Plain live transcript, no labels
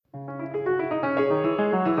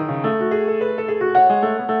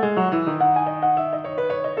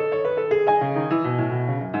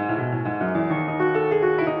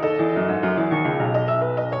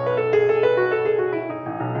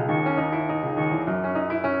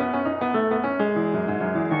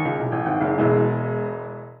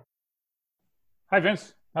Hi,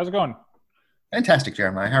 Vince. How's it going? Fantastic,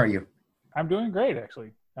 Jeremiah. How are you? I'm doing great,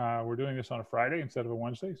 actually. We're doing this on a Friday instead of a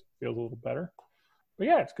Wednesday. So it feels a little better. But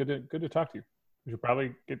yeah, it's good to talk to you. We should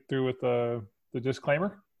probably get through with the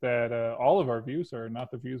disclaimer that all of our views are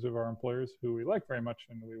not the views of our employers, who we like very much,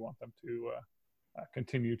 and we want them to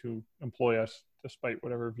continue to employ us despite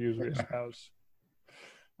whatever views we espouse.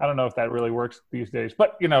 I don't know if that really works these days,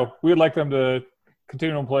 but we would like them to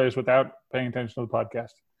continue to employ us without paying attention to the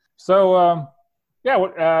podcast. So yeah,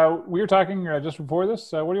 we were talking just before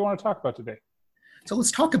this. What do you want to talk about today? So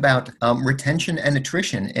let's talk about retention and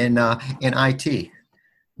attrition in IT. Oh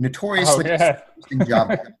Notoriously yeah, interesting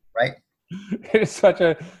job, right? it is such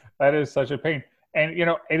a that is such a pain, and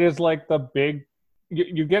it is like the big.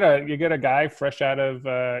 You get a guy fresh out of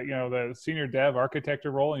the senior dev architecture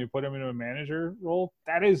role, and you put him into a manager role.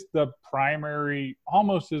 That is the primary,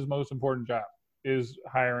 almost his most important job, is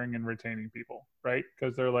hiring and retaining people, right?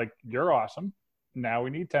 Because they're like, you're awesome. Now we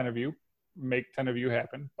need 10 of you. Make 10 of you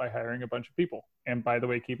happen by hiring a bunch of people. And by the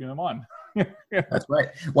way, keeping them on. That's right.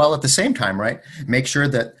 While at the same time, right, make sure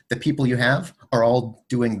that the people you have are all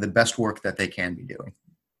doing the best work that they can be doing,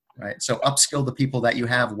 right? So upskill the people that you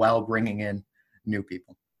have while bringing in new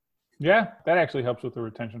people. Yeah, that actually helps with the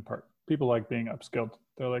retention part. People like being upskilled.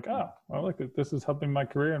 They're like, oh, well, look, this is helping my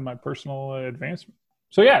career and my personal advancement.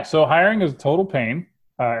 So yeah, so hiring is a total pain.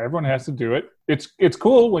 Everyone has to do it. It's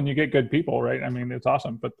cool when you get good people, right? I mean, it's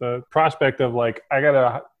awesome. But the prospect of like, I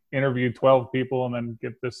gotta interview 12 people and then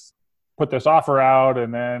put this offer out,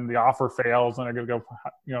 and then the offer fails, and I gotta go,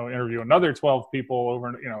 interview another 12 people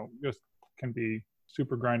over, just can be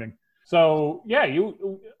super grinding. So yeah,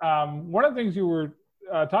 one of the things you were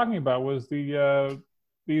talking about was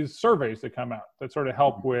these surveys that come out that sort of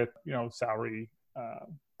help with salary Yeah.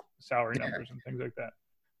 numbers and things like that.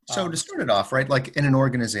 So to start it off, right, like in an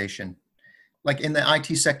organization, like in the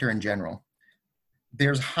IT sector in general,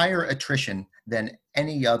 there's higher attrition than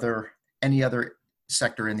any other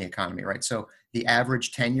sector in the economy, right? So the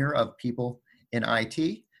average tenure of people in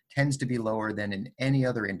IT tends to be lower than in any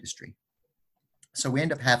other industry. So we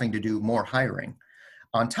end up having to do more hiring.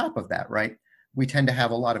 On top of that, right, we tend to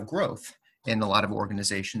have a lot of growth in a lot of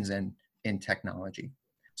organizations and in technology.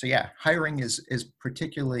 So yeah, hiring is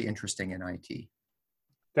particularly interesting in IT.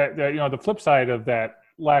 The flip side of that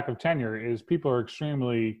lack of tenure is people are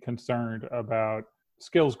extremely concerned about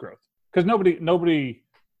skills growth, because nobody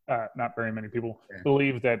not very many people Yeah.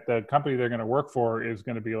 believe that the company they're going to work for is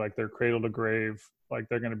going to be like their cradle to grave, like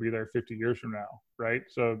they're going to be there 50 years from now, right?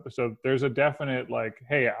 So there's a definite like,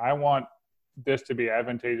 hey, I want this to be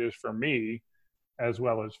advantageous for me as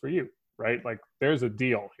well as for you, right? Like there's a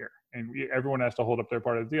deal here, and everyone has to hold up their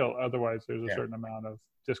part of the deal. Otherwise, there's a Yeah. certain amount of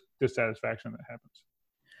dissatisfaction that happens.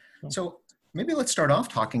 So maybe let's start off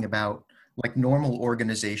talking about like normal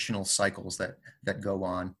organizational cycles that go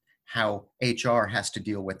on, how HR has to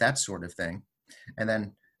deal with that sort of thing, and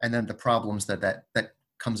then the problems that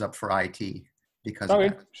comes up for IT because of Okay,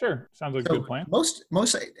 that. sure. Sounds like a good So plan.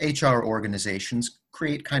 most HR organizations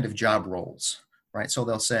create kind of job roles, right? So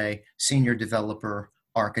they'll say senior developer,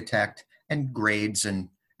 architect, and grades and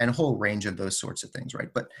a whole range of those sorts of things,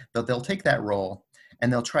 right? But they'll take that role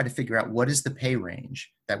and they'll try to figure out what is the pay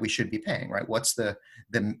range that we should be paying, right? What's the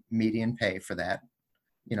median pay for that?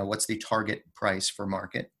 What's the target price for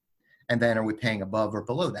market? And then are we paying above or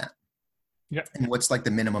below that? Yeah. And what's like the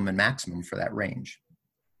minimum and maximum for that range?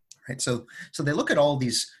 Right. So they look at all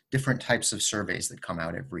these different types of surveys that come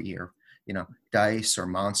out every year, Dice or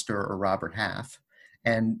Monster or Robert Half.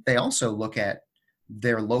 And they also look at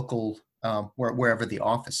their local, wherever the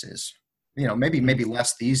office is, maybe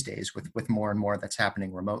less these days with more and more that's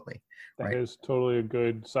happening remotely. That Right. is totally a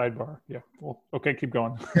good sidebar. Yeah. Well, okay, keep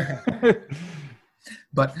going.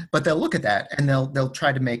 But they'll look at that and they'll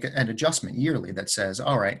try to make an adjustment yearly that says,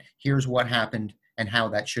 all right, here's what happened and how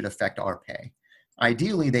that should affect our pay.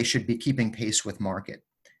 Ideally, they should be keeping pace with market.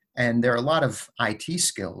 And there are a lot of IT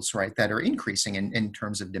skills, right, that are increasing in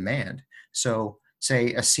terms of demand. So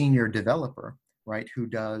say a senior developer, right, who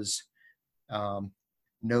does um,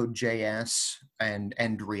 Node.js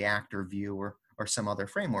and React or Vue or some other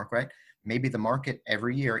framework, right? Maybe the market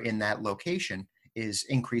every year in that location is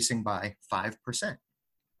increasing by 5%,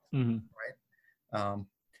 Hmm. right?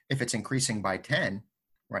 If it's increasing by 10,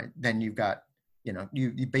 right, then you've got,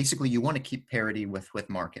 you basically you want to keep parity with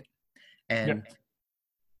market. Yeah. And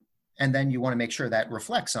and then you want to make sure that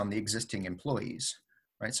reflects on the existing employees,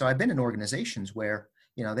 right? So I've been in organizations where,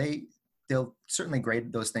 they'll certainly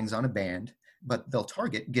grade those things on a band, but they'll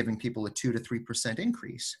target giving people a 2 to 3%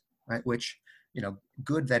 increase, right? Which,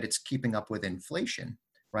 good that it's keeping up with inflation,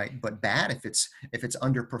 right? But bad if it's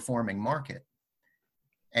underperforming market.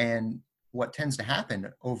 And what tends to happen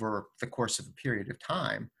over the course of a period of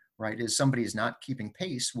time, right, is somebody is not keeping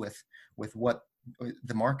pace with what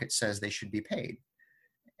the market says they should be paid.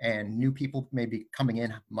 And new people may be coming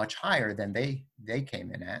in much higher than they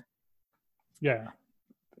came in at. Yeah.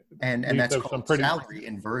 And Least that's of some called pretty salary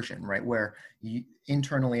inversion, right? Where you,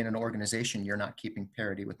 internally in an organization, you're not keeping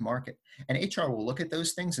parity with market. And HR will look at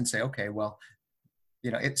those things and say, okay, well,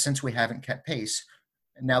 since we haven't kept pace,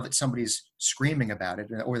 now that somebody's screaming about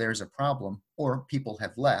it, or there's a problem, or people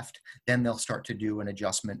have left, then they'll start to do an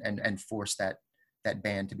adjustment and force that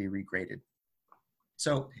band to be regraded.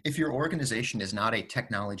 So if your organization is not a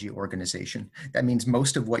technology organization, that means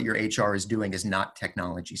most of what your HR is doing is not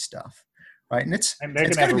technology stuff, right? And they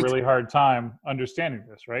can have a really hard time understanding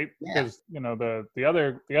this, right? Yeah. Because the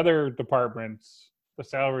other departments, the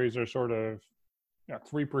salaries are sort of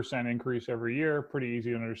 3% increase every year, pretty easy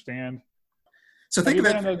to understand. So think of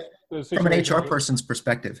it from an HR person's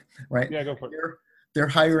perspective, right? Yeah, go for it. They're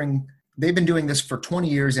hiring. They've been doing this for 20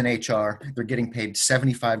 years in HR. They're getting paid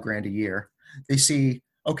 $75,000 a year. They see,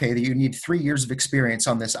 okay, that you need 3 years of experience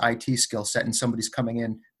on this IT skill set, and somebody's coming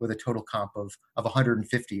in with a total comp of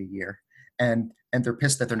 150 a year, and they're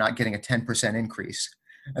pissed that they're not getting a 10% increase.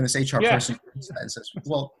 And this HR person says,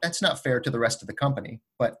 well, that's not fair to the rest of the company,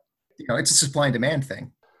 but it's a supply and demand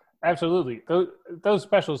thing. Absolutely. Those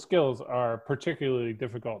special skills are particularly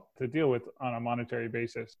difficult to deal with on a monetary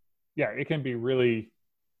basis. Yeah, it can be really,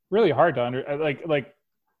 really hard to like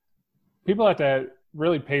people have to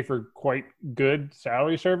really pay for quite good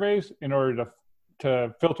salary surveys in order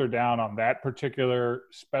to filter down on that particular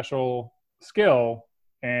special skill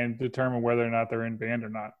and determine whether or not they're in band or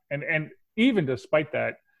not. And even despite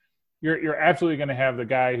that, you're absolutely going to have the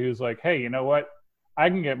guy who's like, hey, you know what? I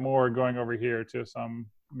can get more going over here to some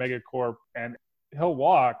mega corp, and he'll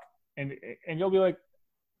walk and you'll be like,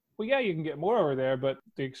 well, yeah, you can get more over there, but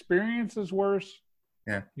the experience is worse.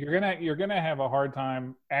 Yeah. You're gonna have a hard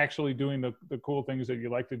time actually doing the cool things that you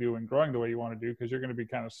like to do and growing the way you want to do, because you're going to be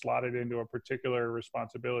kind of slotted into a particular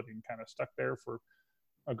responsibility and kind of stuck there for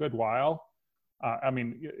a good while. I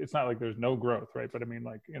mean, it's not like there's no growth, right? But I mean,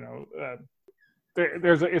 like,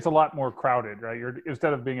 it's a lot more crowded, right? You're,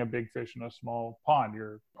 instead of being a big fish in a small pond,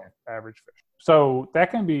 you're average fish. So that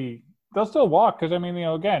can be, they'll still walk, because I mean,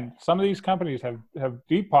 again, some of these companies have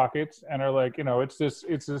deep pockets and are like, it's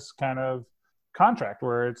this kind of contract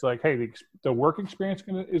where it's like, hey, the work experience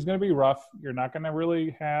is going to be rough. You're not going to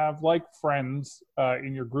really have like friends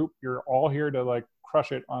in your group. You're all here to like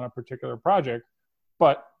crush it on a particular project,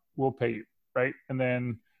 but we'll pay you, right? And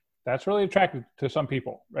then that's really attractive to some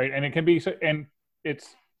people, right? And it can be, and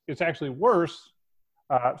it's actually worse.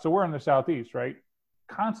 So we're in the Southeast, right?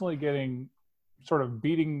 Constantly getting sort of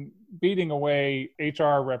beating away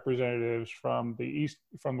HR representatives from the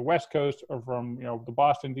West Coast, or from the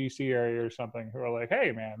Boston DC area or something, who are like,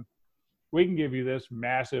 hey man, we can give you this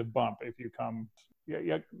massive bump if you come.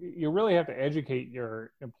 You really have to educate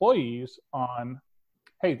your employees on,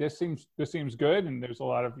 hey, this seems good, and there's a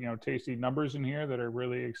lot of tasty numbers in here that are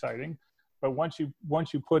really exciting. But once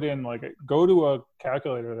you put in, like, go to a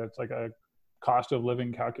calculator that's like a cost of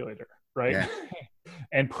living calculator, right? Yeah.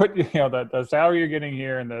 And put the salary you're getting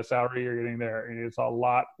here and the salary you're getting there, and it's a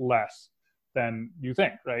lot less than you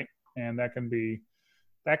think, right? And that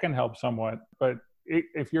can help somewhat. But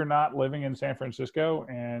if you're not living in San Francisco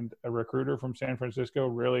and a recruiter from San Francisco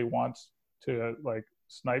really wants to like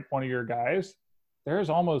snipe one of your guys, there's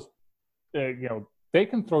almost they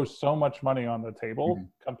can throw so much money on the table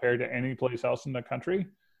compared to any place else in the country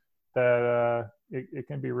that it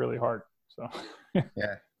can be really hard. So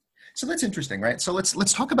yeah. So that's interesting, right? So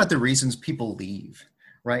let's talk about the reasons people leave,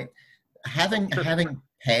 right? Having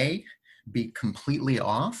pay be completely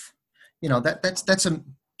off, that's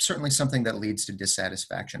certainly something that leads to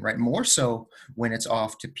dissatisfaction, right? More so when it's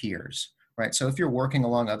off to peers, right? So if you're working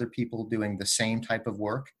along other people doing the same type of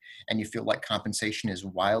work and you feel like compensation is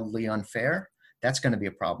wildly unfair, that's going to be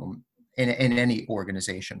a problem in any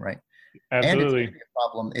organization, right? Absolutely. And it's going to be a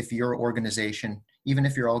problem if your organization, even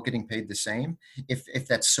if you're all getting paid the same, if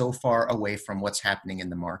that's so far away from what's happening in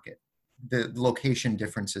the market. The location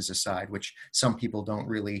differences aside, which some people don't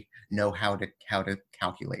really know how to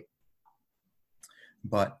calculate.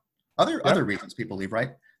 But other reasons people leave,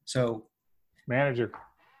 right? So manager.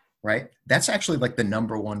 Right? That's actually like the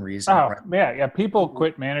number one reason. Oh, right? yeah. People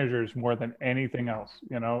quit managers more than anything else.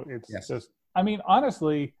 It's just, I mean,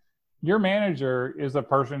 honestly, your manager is the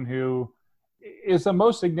person who is the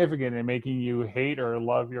most significant in making you hate or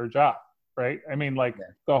love your job, right? I mean, like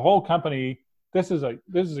the whole company, this is a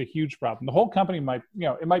huge problem. The whole company might,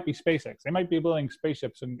 it might be SpaceX. They might be building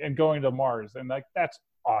spaceships and going to Mars. And like, that's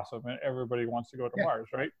awesome. And everybody wants to go to Mars,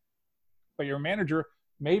 right? but your manager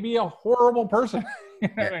may be a horrible person.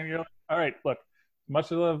 Yeah. And you're like, all right, look, much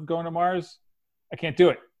as I love going to Mars, I can't do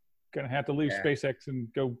it. Gonna have to leave Yeah. SpaceX and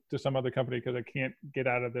go to some other company because I can't get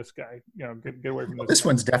out of this guy. Get away from Well, this this guy.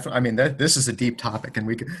 one's definitely, I mean, this is a deep topic, and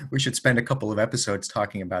we should spend a couple of episodes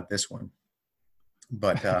talking about this one.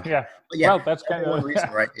 But Yeah. but yeah, Well, that's kind one of reason,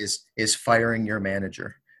 right, is firing your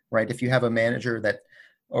manager, right? If you have a manager that,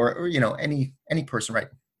 or any person, right,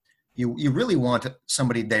 you really want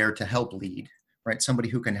somebody there to help lead, right? Somebody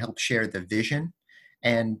who can help share the vision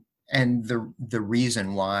and the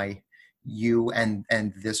reason why you and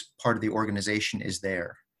this part of the organization is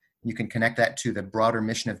there. You can connect that to the broader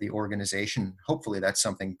mission of the organization. Hopefully that's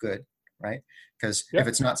something good, right? Because if Yep.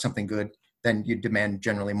 it's not something good, then you demand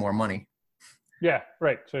generally more money. Yeah,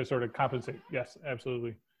 right. So sort of compensate. Yes,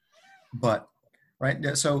 absolutely. But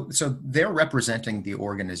right, so they're representing the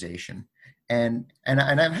organization, and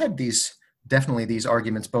I've had definitely these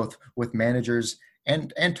arguments both with managers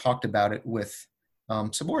and talked about it with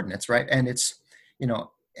subordinates, right? And it's,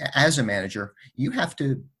 as a manager, you have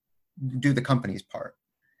to do the company's part.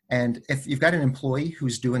 And if you've got an employee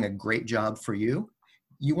who's doing a great job for you,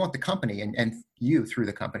 you want the company and you through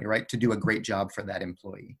the company, right, to do a great job for that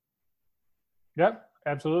employee. Yep,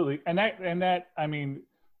 absolutely. And that I mean,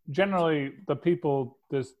 generally the people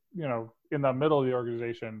in the middle of the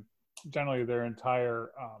organization, generally their entire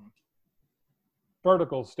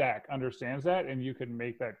vertical stack understands that, and you can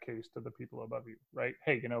make that case to the people above you, right?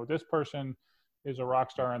 Hey, this person is a rock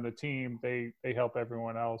star on the team. They help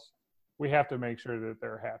everyone else. We have to make sure that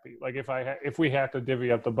they're happy. Like if we have to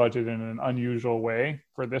divvy up the budget in an unusual way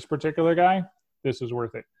for this particular guy, this is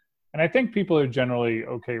worth it. And I think people are generally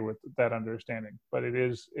okay with that understanding, but it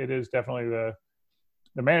is definitely the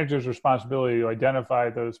manager's responsibility to identify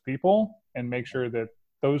those people and make sure that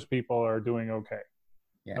those people are doing okay.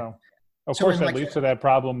 Yeah. So, of course, that leads to that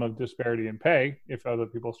problem of disparity in pay if other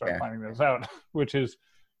people start finding this out, which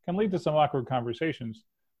can lead to some awkward conversations.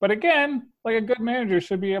 But again, like a good manager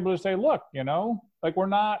should be able to say, look, like we're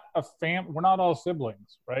not all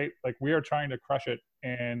siblings, right? Like we are trying to crush it,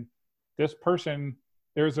 and this person,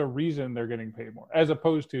 there's a reason they're getting paid more, as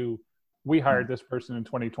opposed to we hired this person in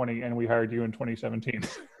 2020 and we hired you in 2017.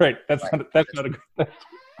 Right? That's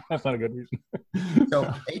not a good reason.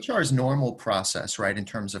 So HR's normal process, right, in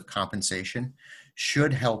terms of compensation,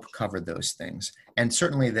 should help cover those things. And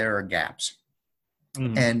certainly there are gaps.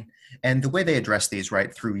 Mm-hmm. And the way they address these,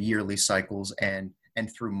 right, through yearly cycles and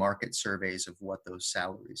through market surveys of what those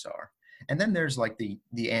salaries are. And then there's like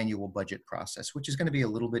the annual budget process, which is going to be a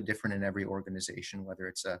little bit different in every organization, whether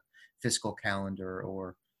it's a fiscal calendar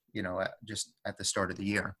or, just at the start of the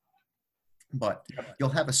year. But you'll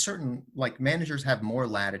have a certain, like managers have more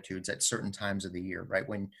latitudes at certain times of the year, right?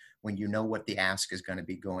 When you know what the ask is going to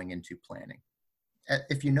be going into planning.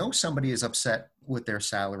 If you know somebody is upset with their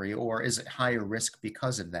salary or is at higher risk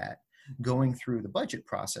because of that, going through the budget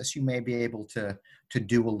process, you may be able to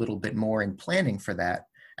do a little bit more in planning for that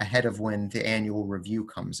ahead of when the annual review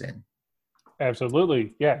comes in.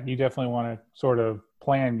 Absolutely. Yeah. You definitely want to sort of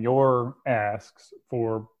plan your asks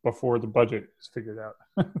for before the budget is figured out.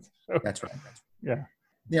 So, that's right. Yeah.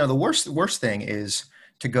 The worst thing is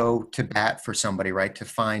to go to bat for somebody, right?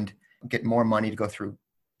 To get more money to go through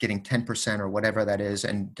getting 10% or whatever that is,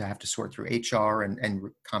 and to have to sort through HR and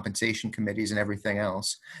compensation committees and everything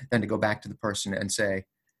else, then to go back to the person and say,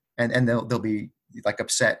 and they'll be like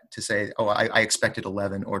upset to say, oh, I expected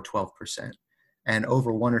 11 or 12%. And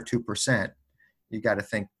over 1 or 2%, you got to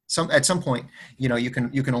think at some point, you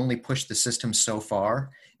can only push the system so far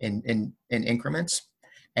in increments.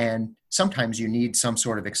 And sometimes you need some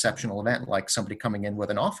sort of exceptional event, like somebody coming in with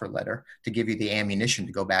an offer letter to give you the ammunition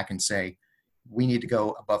to go back and say, we need to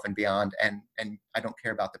go above and beyond. And I don't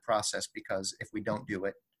care about the process, because if we don't do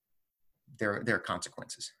it, there are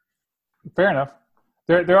consequences. Fair enough.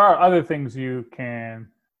 There are other things you can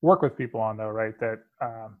work with people on, though, right? That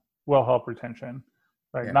will help retention,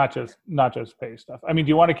 right? Yeah. Not just pay stuff. I mean, do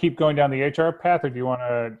you want to keep going down the HR path, or do you want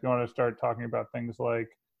to start talking about things like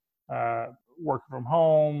work from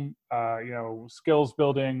home, skills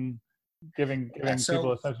building, giving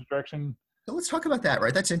people a sense of direction? So let's talk about that,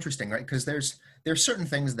 right? That's interesting, right? Because there's certain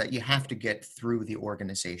things that you have to get through the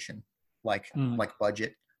organization, like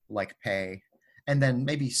budget, like pay, and then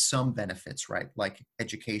maybe some benefits, right? Like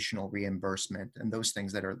educational reimbursement and those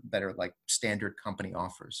things that are like standard company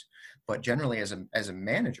offers. But generally, as a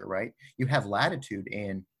manager, right, you have latitude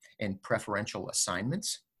in preferential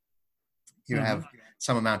assignments. You have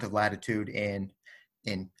some amount of latitude in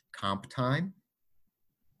comp time,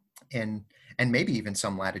 and maybe even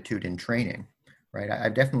some latitude in training, right?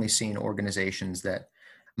 I've definitely seen organizations that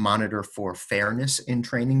monitor for fairness in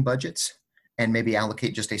training budgets, and maybe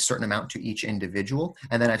allocate just a certain amount to each individual.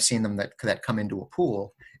 And then I've seen them that come into a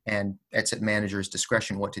pool, and it's at manager's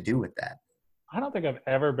discretion what to do with that. I don't think I've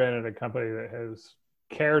ever been at a company that has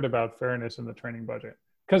cared about fairness in the training budget,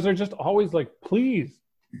 because they're just always like, please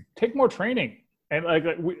take more training. And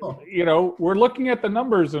we're looking at the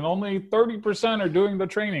numbers and only 30% are doing the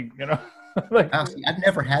training, I've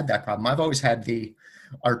never had that problem. I've always had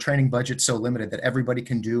our training budget so limited that everybody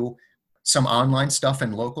can do some online stuff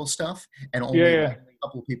and local stuff, and only a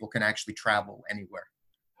couple of people can actually travel anywhere.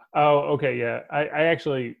 Oh, okay. Yeah. I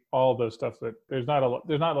actually, all those stuff that there's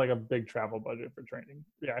not like a big travel budget for training.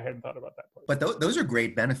 Yeah. I hadn't thought about that part. But those are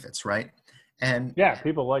great benefits, right? And yeah,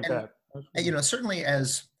 people like that. Certainly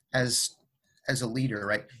as a leader,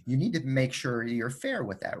 right, you need to make sure you're fair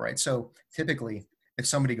with that, right? So typically, if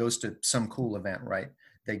somebody goes to some cool event, right,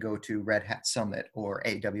 they go to Red Hat Summit or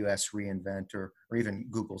AWS reInvent or even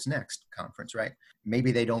Google's Next conference, right?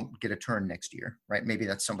 Maybe they don't get a turn next year, right? Maybe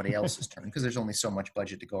that's somebody else's turn because there's only so much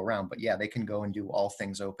budget to go around. But yeah, they can go and do all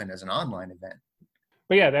things open as an online event.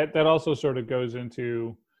 But yeah, that also sort of goes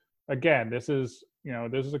into, again, this is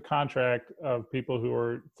a contract of people who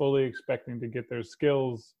are fully expecting to get their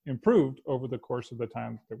skills improved over the course of the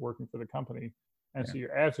time they're working for the company. And so you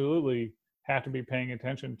absolutely have to be paying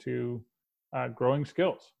attention to growing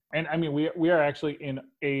skills. And I mean, we are actually in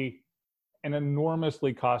an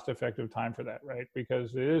enormously cost-effective time for that, right?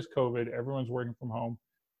 Because it is COVID, everyone's working from home.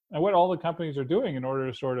 And what all the companies are doing in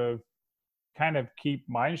order to sort of kind of keep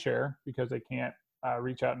mind share, because they can't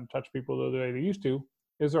reach out and touch people the way they used to,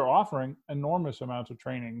 is they're offering enormous amounts of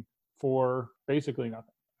training for basically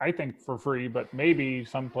nothing. I think for free, but maybe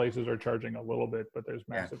some places are charging a little bit, but there's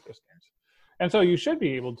massive discounts. And so you should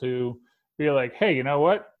be able to be like, hey, you know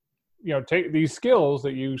what? Take these skills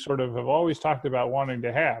that you sort of have always talked about wanting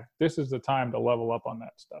to have. This is the time to level up on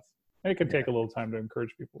that stuff. And it can take a little time to encourage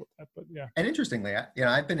people with that, but yeah. And interestingly,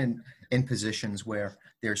 I've been in positions where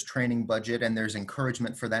there's training budget and there's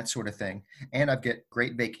encouragement for that sort of thing. And I've got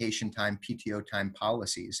great vacation time, PTO time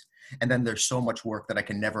policies. And then there's so much work that I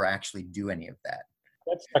can never actually do any of that.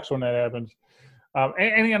 That sucks when that happens.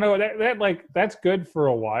 That's good for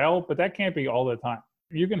a while, but that can't be all the time.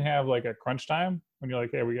 You can have like a crunch time when you're like,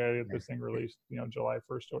 hey, we got to get this thing released, July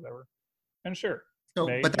 1st or whatever. And sure. So,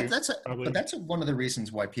 but that's one of the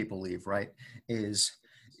reasons why people leave, right? Is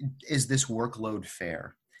this workload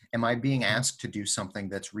fair? Am I being asked to do something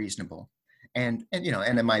that's reasonable? And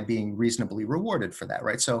am I being reasonably rewarded for that,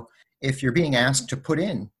 right? So if you're being asked to put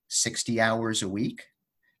in 60 hours a week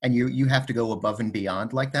and you have to go above and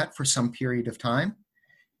beyond like that for some period of time,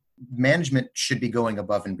 management should be going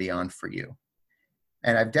above and beyond for you.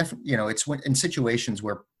 And I've definitely, it's in situations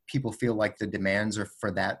where people feel like the demands are for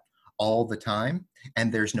that all the time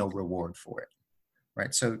and there's no reward for it,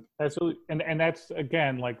 right? So absolutely. And that's,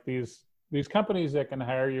 again, like these companies that can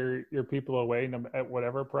hire your people away at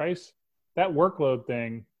whatever price, that workload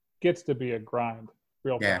thing gets to be a grind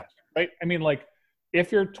real fast, right? I mean, like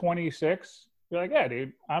if you're 26, you're like, yeah,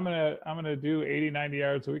 dude, I'm going to do 80, 90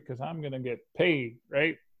 hours a week because I'm going to get paid,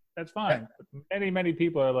 right? That's fine. Yeah. But many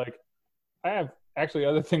people are like, I have actually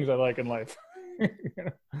other things I like in life.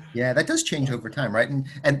 Yeah, that does change over time, right?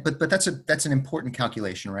 But that's an important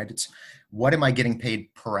calculation, right? It's what am I getting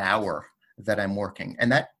paid per hour that I'm working,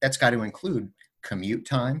 and that's got to include commute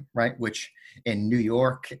time, right? Which in New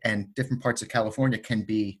York and different parts of California can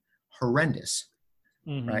be horrendous,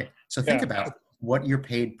 right? So think about what you're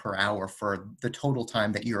paid per hour for the total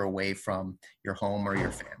time that you're away from your home or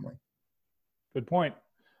your family. Good point.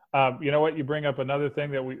 You know what? You bring up another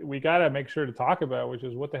thing that we got to make sure to talk about, which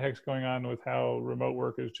is what the heck's going on with how remote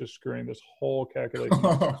work is just screwing this whole calculation,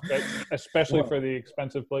 especially for the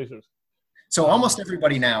expensive places. So almost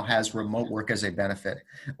everybody now has remote work as a benefit,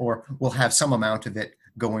 or will have some amount of it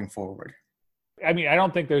going forward. I mean, I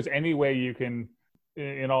don't think there's any way you can,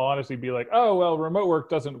 in all honesty, be like, oh, well, remote work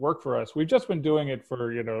doesn't work for us. We've just been doing it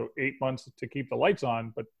for, 8 months to keep the lights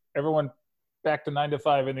on, but everyone back to 9 to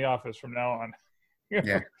 5 in the office from now on.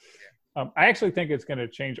 Yeah. I actually think it's going to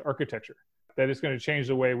change architecture, that it's going to change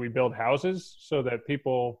the way we build houses so that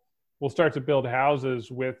people will start to build houses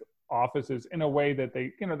with offices in a way that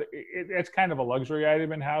they, it's kind of a luxury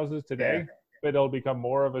item in houses today, but it'll become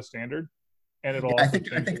more of a standard. And it'll I think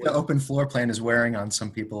the open floor plan is wearing on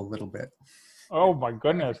some people a little bit. Oh my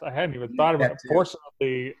goodness. I hadn't even thought about it.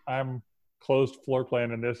 Fortunately, I'm closed floor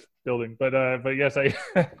plan in this building, but yes, I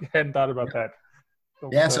hadn't thought about that.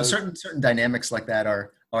 So certain dynamics like that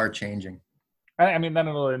are changing. I mean, then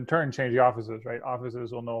it'll in turn change the offices, right?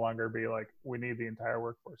 Offices will no longer be like, we need the entire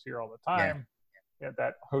workforce here all the time.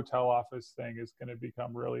 that hotel office thing is going to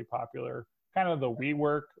become really popular. Kind of the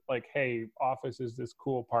WeWork, like, hey, office is this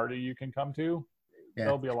cool party you can come to. Yeah.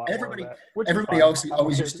 There'll be a lot more of that. Everybody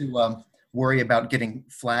always used to worry about getting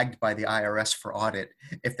flagged by the IRS for audit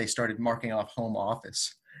if they started marking off home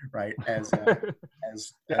office, right? As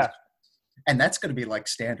and that's going to be like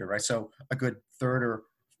standard, right? So a good third or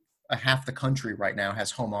a half the country right now has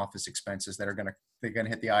home office expenses that they're going to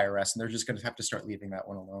hit the IRS, and they're just going to have to start leaving that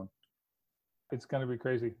one alone. It's going to be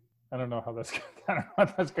crazy. I don't know how that's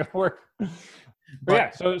going to work. But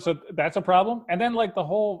yeah, so that's a problem. And then like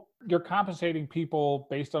you're compensating people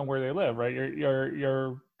based on where they live, right?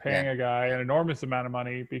 You're paying a guy an enormous amount of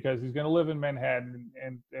money because he's going to live in Manhattan,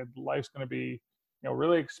 and life's going to be,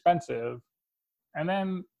 really expensive. And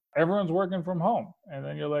then everyone's working from home. And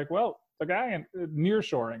then you're like, well, the guy in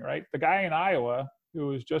nearshoring, right? The guy in Iowa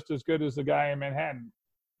who is just as good as the guy in Manhattan,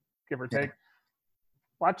 give or take,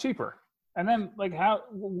 a lot cheaper. And then, like,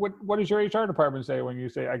 what does your HR department say when you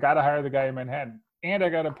say, I got to hire the guy in Manhattan and I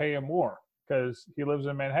got to pay him more because he lives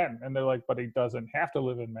in Manhattan? And they're like, but he doesn't have to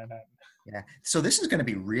live in Manhattan. Yeah. So this is going to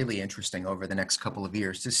be really interesting over the next couple of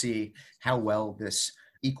years to see how well this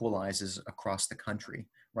equalizes across the country,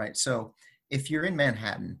 right? So if you're in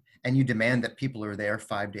Manhattan and you demand that people are there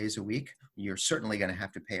 5 days a week, you're certainly going to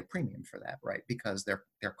have to pay a premium for that, right? Because their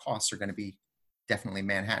costs are going to be definitely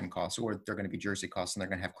Manhattan costs, or they're going to be Jersey costs, and they're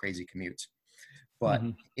going to have crazy commutes. But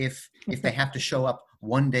if they have to show up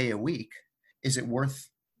 1 day a week, is it worth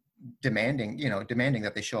demanding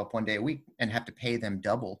that they show up 1 day a week and have to pay them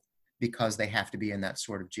double because they have to be in that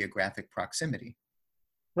sort of geographic proximity?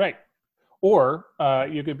 Right. Or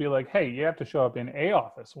you could be like, hey, you have to show up in a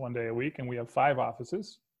office 1 day a week, and we have 5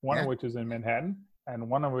 offices, one of which is in Manhattan and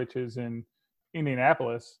one of which is in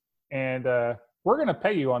Indianapolis, and we're going to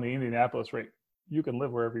pay you on the Indianapolis rate. You can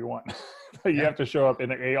live wherever you want, but you have to show up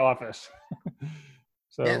in a office.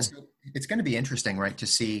 So it's going to be interesting, right, to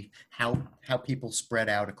see how people spread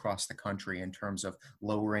out across the country in terms of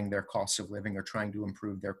lowering their costs of living or trying to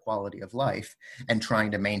improve their quality of life and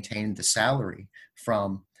trying to maintain the salary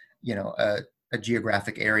from, a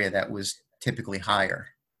geographic area that was typically higher.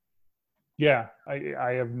 Yeah,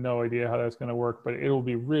 I have no idea how that's going to work, but it will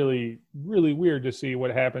be really, really weird to see what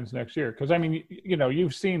happens next year. Because I mean,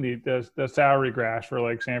 you've seen the salary graphs for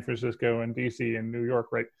like San Francisco and DC and New York,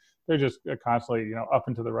 right? They're just constantly, up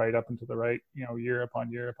and to the right, year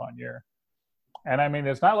upon year upon year. And I mean,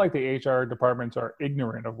 it's not like the HR departments are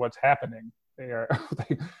ignorant of what's happening. They are,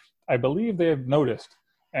 I believe they have noticed,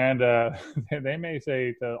 and they may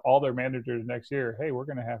say to all their managers next year, "Hey, we're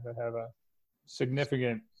going to have a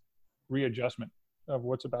significant readjustment of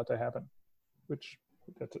what's about to happen," which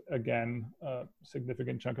that's again a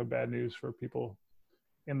significant chunk of bad news for people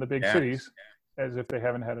in the big cities, as if they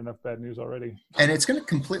haven't had enough bad news already. And it's going to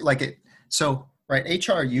complete like it. So, right,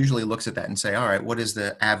 HR usually looks at that and say, all right, what is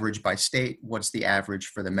the average by state? What's the average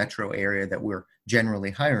for the metro area that we're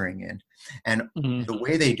generally hiring in? And the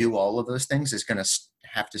way they do all of those things is going to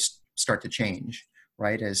have to start to change,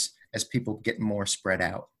 right? As people get more spread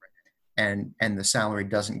out. And the salary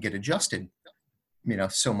doesn't get adjusted,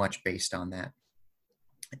 so much based on that.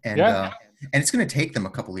 And and it's going to take them a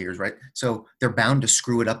couple of years, right? So they're bound to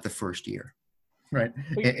screw it up the first year, right?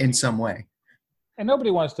 In some way. And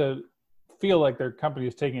nobody wants to feel like their company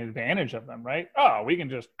is taking advantage of them, right? Oh, we can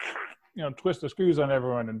just, twist the screws on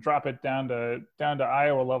everyone and drop it down to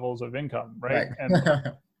Iowa levels of income, right? And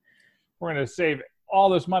we're going to save all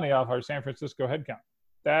this money off our San Francisco headcount.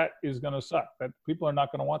 That is going to suck. That people are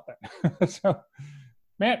not going to want that. So,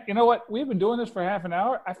 man, you know what? We've been doing this for half an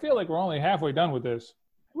hour. I feel like we're only halfway done with this.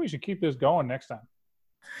 We should keep this going next time.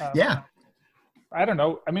 I don't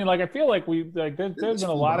know. I mean, like, I feel like there's been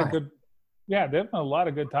a lot of good, there's been a lot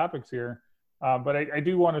of good topics here. But I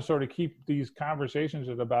do want to sort of keep these conversations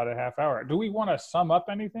at about a half hour. Do we want to sum up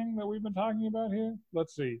anything that we've been talking about here?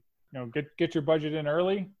 Let's see. Get your budget in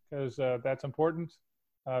early, because that's important.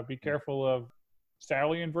 Be careful of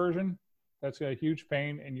salary inversion. That's a huge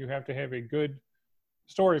pain, and you have to have a good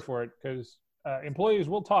story for it, because employees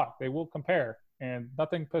will talk, they will compare, and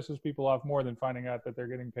nothing pisses people off more than finding out that they're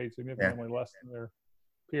getting paid significantly less than their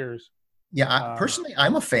peers. Personally,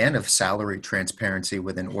 I'm a fan of salary transparency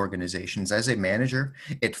within organizations. As a manager,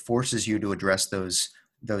 it forces you to address those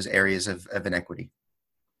areas of inequity.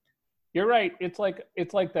 You're right. It's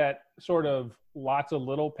like that sort of lots of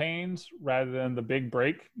little pains rather than the big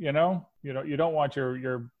break. You don't want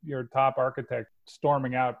your top architect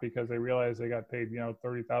storming out because they realize they got paid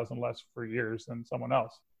 $30,000 less for years than someone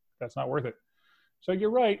else. That's not worth it. So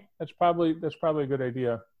you're right. That's probably a good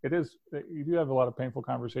idea. It is. You do have a lot of painful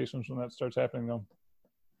conversations when that starts happening, though.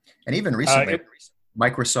 And even recently,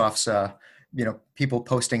 Microsoft's people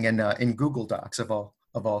posting in Google Docs of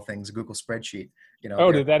all things, Google spreadsheet.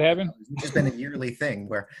 Oh, did that happen? Which has been a yearly thing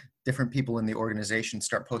where different people in the organization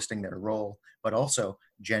start posting their role, but also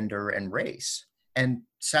gender and race. And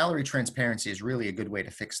salary transparency is really a good way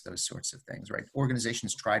to fix those sorts of things, right?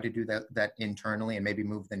 Organizations try to do that internally and maybe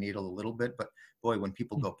move the needle a little bit, but boy, when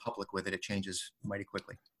people go public with it, it changes mighty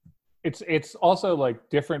quickly. It's also like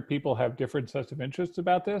different people have different sets of interests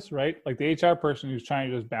about this, right? Like the HR person who's trying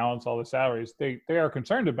to just balance all the salaries, they are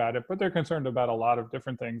concerned about it, but they're concerned about a lot of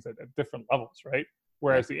different things at different levels, right?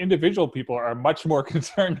 Whereas the individual people are much more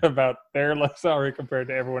concerned about their salary compared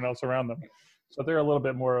to everyone else around them. So they're a little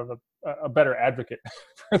bit more of a better advocate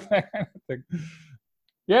for that kind of thing.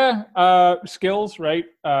 Yeah, skills, right?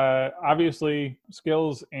 Obviously,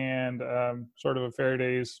 skills and sort of a fair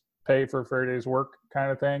day's pay for a fair day's work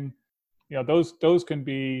kind of thing. Those can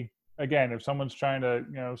be, again, if someone's trying to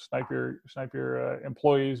snipe your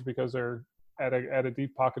employees because they're at a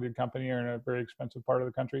deep pocketed company or in a very expensive part of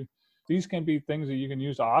the country. These can be things that you can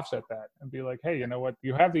use to offset that and be like, hey, you know what?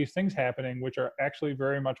 You have these things happening which are actually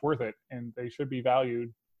very much worth it, and they should be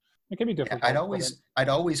valued. It can be difficult. Yeah, I'd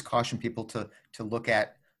always caution people to look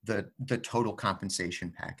at the total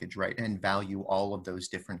compensation package, right, and value all of those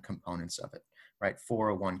different components of it, right?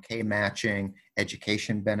 401k matching,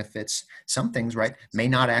 education benefits, some things, right, may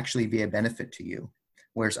not actually be a benefit to you,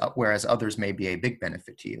 whereas others may be a big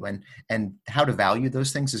benefit to you, and how to value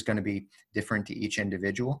those things is going to be different to each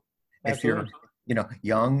individual. Absolutely. If you're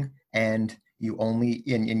young and you only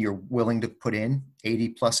and you're willing to put in 80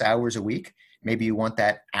 plus hours a week, maybe you want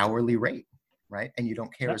that hourly rate, right? And you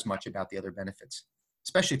don't care as much about the other benefits,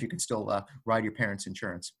 especially if you can still ride your parents'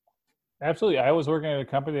 insurance. Absolutely. I was working at a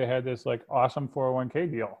company that had this awesome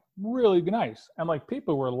 401k deal, really nice. And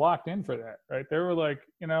people were locked in for that, right? They were like,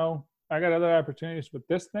 I got other opportunities, but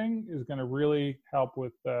this thing is going to really help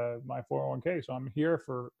with my 401k. So I'm here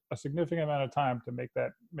for a significant amount of time to make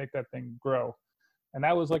that thing grow. And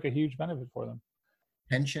that was a huge benefit for them.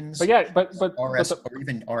 Pensions, but or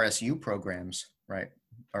even RSU programs, right,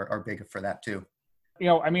 are big for that too.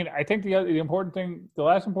 I think the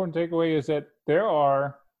last important takeaway is that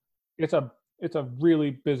it's a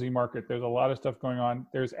really busy market. There's a lot of stuff going on.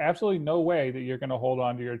 There's absolutely no way that you're going to hold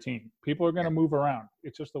on to your team. People are going to move around.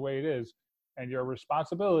 It's just the way it is. And your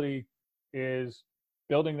responsibility is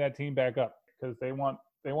building that team back up, because they want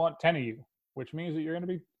 10 of you, which means that you're going to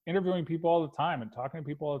be interviewing people all the time and talking to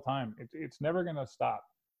people all the time. It's never going to stop.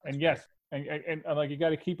 And yes, and you got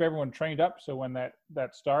to keep everyone trained up. So when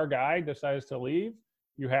that star guy decides to leave,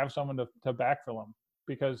 you have someone to backfill him,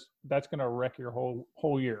 because that's going to wreck your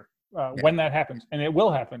whole year. When that happens, and it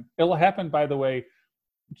will happen. It'll happen, by the way,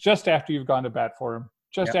 just after you've gone to bat for him,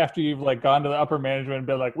 after you've gone to the upper management and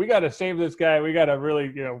been like, we got to save this guy. We got to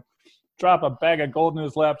really, drop a bag of gold in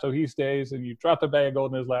his lap so he stays. And you drop the bag of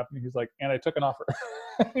gold in his lap, and he's like, and I took an offer.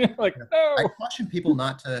 You're like, no. I caution people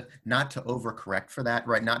not to overcorrect for that,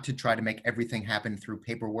 right? Not to try to make everything happen through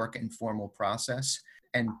paperwork and formal process,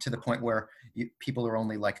 and to the point where people are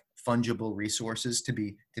only fungible resources to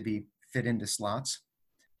be fit into slots.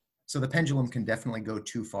 So the pendulum can definitely go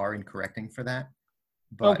too far in correcting for that.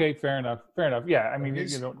 But okay, fair enough. Yeah, I mean,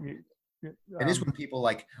 it is when people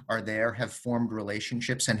are there, have formed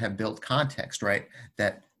relationships, and have built context, right,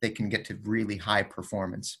 that they can get to really high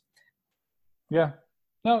performance. Yeah,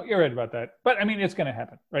 no, you're right about that. But I mean, it's going to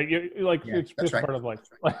happen, right? It's just part of life.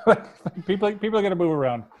 People are going to move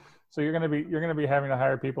around, so you're going to be having to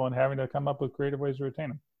hire people and having to come up with creative ways to retain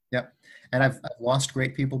them. Yep. And I've lost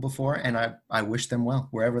great people before, and I wish them well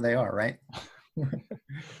wherever they are, right?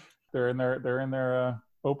 They're in their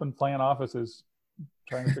open plan offices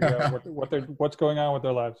trying to figure out what's going on with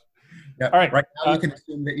their lives. Yeah. All right. Right now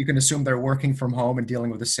you can assume they're working from home and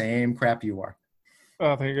dealing with the same crap you are.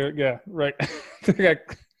 Oh, thank you. Yeah, right.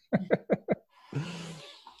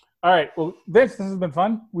 All right. Well, this has been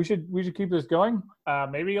fun. We should keep this going.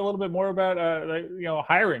 Maybe a little bit more about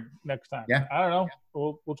hiring next time. Yeah. I don't know.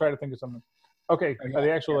 Yeah. We'll try to think of something. Okay.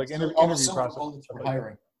 The actual interview process. For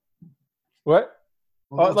hiring. What?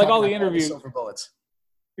 All the interviews. Silver bullets.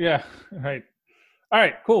 Yeah. Right. All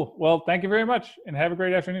right. Cool. Well, thank you very much, and have a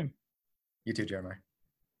great afternoon. You too, Jeremiah.